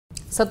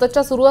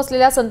सततच्या सुरू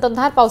असलेल्या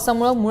संततधार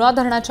पावसामुळे मुळा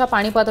धरणाच्या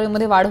पाणी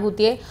पातळीमध्ये वाढ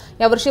होतीये।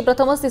 यावर्षी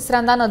प्रथमच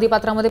तिसऱ्यांदा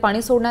नदीपात्रामध्ये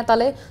पाणी सोडण्यात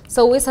आले।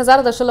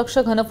 26,000 दशलक्ष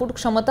घनफूट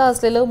क्षमता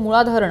असलेलं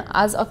मुळा धरण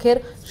आज अखेर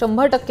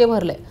 100%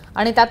 भरले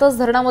आणि त्यातच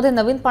धरणामध्ये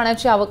नवीन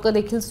पाण्याची आवक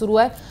देखील सुरू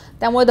आहे।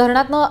 त्यामुळे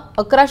धरणातनं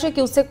 1100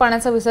 क्युसेक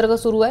पाण्याचा विसर्ग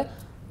सुरू आहे।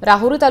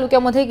 राहुरी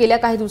तालुक्यामध्ये गेल्या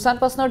काही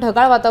दिवसांपासून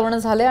ढगाळ वातावरण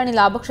झाले आणि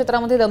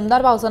लाभक्षेत्रामध्ये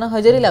दमदार पावसाने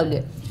हजेरी लावली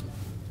आहे।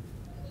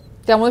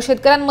 त्यामुळे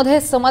शेतकऱ्यांमध्ये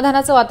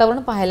समाधानाचं वातावरण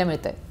पाहायला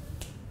मिळतंय।